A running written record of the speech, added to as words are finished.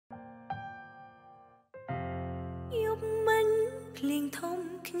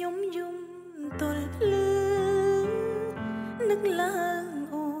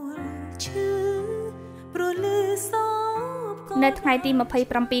ในថ្ងៃ ទី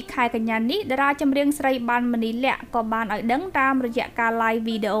 27 ខែកញ្ញានេះតារាចម្រៀងស្រីបានមនីលក្ខក៏បានឲ្យដឹងតាមរយៈការ live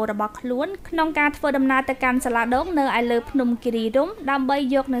វីដេអូរបស់ខ្លួនក្នុងការធ្វើដំណើរទៅកាន់សាលាដងនៅឯលើភ្នំគិរីរម្យដើម្បី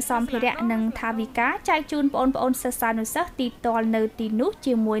យកនៅសម្ភារៈនិងថាវិការចែកជូនបងប្អូនសិស្សានុសិស្សទីទាល់នៅទីនោះ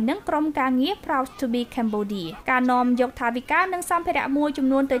ជាមួយនឹងក្រុមការងារ Pround To Be Cambodia ការនាំយកថាវិការនិងសម្ភារៈមួយចំ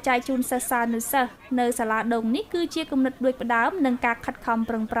នួនទៅចែកជូនសិស្សានុសិស្សនៅសាលាដងនេះគឺជាគំនិតដូចផ្ដើមនិងការខិតខំ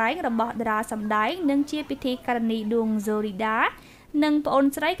ប្រឹងប្រែងរបស់តារាសម្ដែងនិងជាពិធីការនីដួងហ្សូរីដានិងប្អូន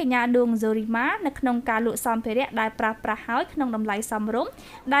ស្រីកញ្ញាដួងហ្សូរីម៉ានៅក្នុងការលក់សម្ភារៈដែលប្រើប្រាស់ហើយក្នុងតម្លៃសមរម្យ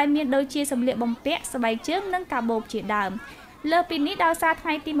ដែលមានដូចជាសម្លៀកបំពាក់ស្បែកជើងនិងកាបូបជាដើមលើពីនេះដោយសារថ្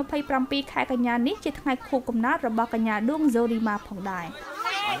ងៃទី 27 ខែកញ្ញានេះជាថ្ងៃខួបកំណើតរបស់កញ្ញាដួងហ្សូរីម៉ាផងដែរ